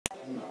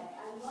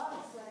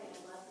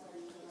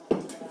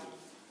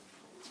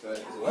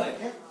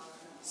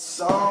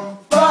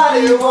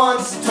teacher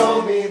once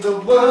told me the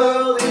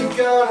world ain't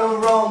gonna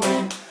roll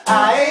me.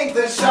 I ain't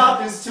the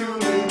sharpest tool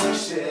in the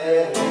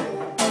shed.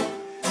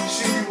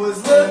 She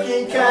was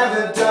looking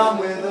kinda dumb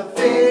with a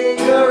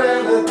finger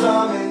and a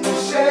thumb in the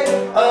shape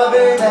of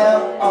an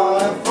L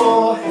on her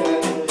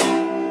forehead.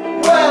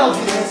 Well,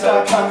 he didn't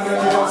start coming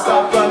and they don't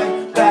stop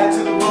running. Back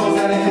to the rules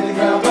and I hit the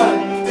ground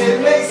running.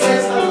 Didn't make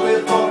sense, I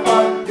live for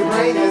fun. Your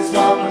brain gets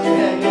smart, but your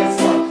head gets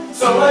smart.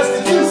 So much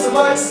to do, so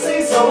much to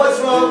see. So what's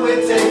wrong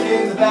with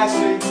taking the back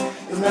streets?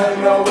 You'll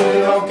never know where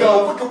you don't go.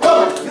 Fuck a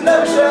woman, you'll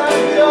never try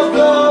if you don't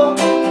go.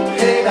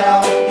 Hey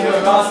now, you're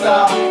a rock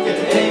star. Get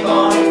the aim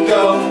on and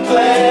go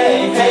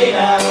play. Hey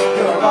now,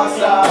 you're a rock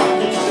star.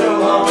 Get your show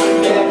on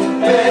and get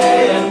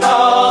paid. And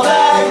all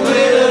that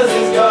glitters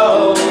is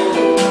gold.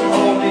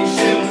 Only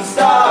shooting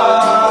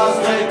stars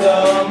break the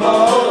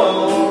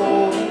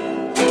mold.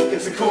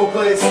 It's a cool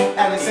place,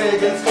 and they say it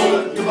gets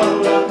colder. You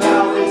bundle up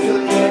now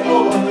until you get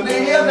older. The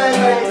media men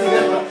raise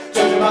together,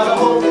 judging by the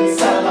whole thing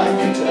satellite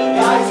picture.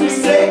 Guys, we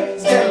say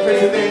it's getting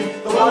pretty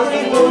big. The water's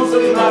been moved, so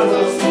you might as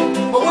well see.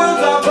 My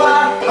world's on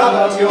fire, how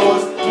about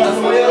yours? That's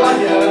the way I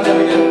like it, I'll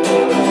never get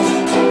bored.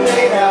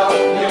 Hey now,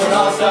 you're an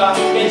all-star.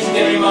 Get your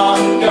game on,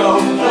 go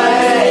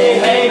play.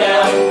 Hey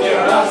now,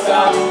 you're an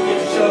all-star. Get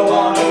your show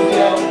on and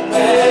get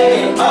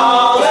paid.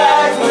 All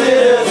that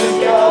glitters is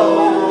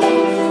gold.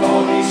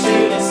 Only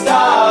shooting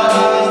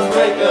stars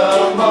break the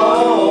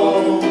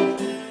mold.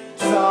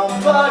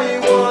 Somebody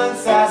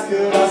once asked,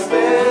 could I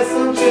spare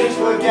some change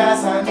for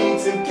gas? I need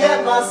to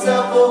get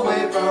myself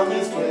away from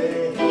this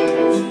place.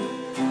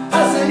 I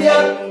said,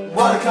 yeah,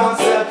 what a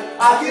concept.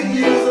 I could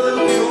use a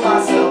little fuel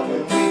myself,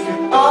 and we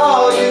could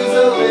all use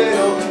a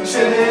little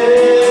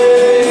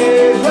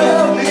shit.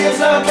 Well, the years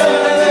start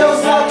coming and they don't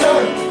stop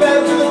coming.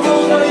 Better to the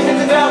rules, now you hit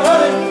the ground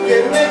running.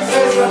 Getting in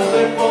sense, trying to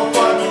live for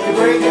fun. Your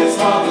brain gets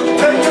smart,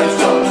 very good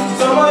stuff.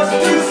 So much to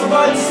do, so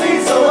much to see.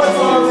 So what's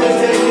wrong with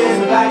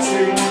taking the back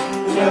street?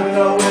 You never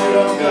know where it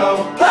don't go.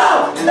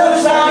 Pow! You never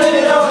shine and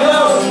you don't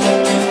know.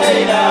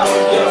 Hey now,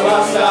 you're a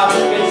rock star.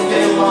 Get your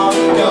game on,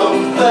 go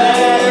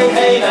play.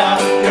 Hey now,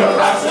 you're a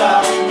rock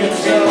star. Get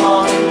your show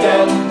on and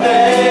get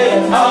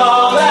paid.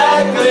 All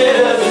that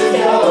glitters is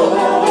gold.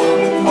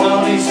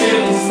 Only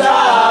shooting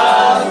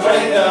stars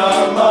break the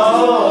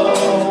mold.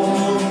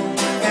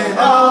 And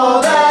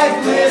all that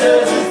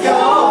glitters is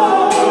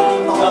gold.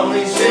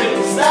 Only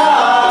shooting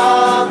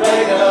stars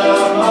break the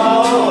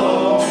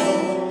mold.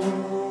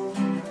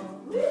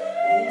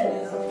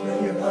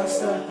 You're a rock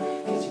star.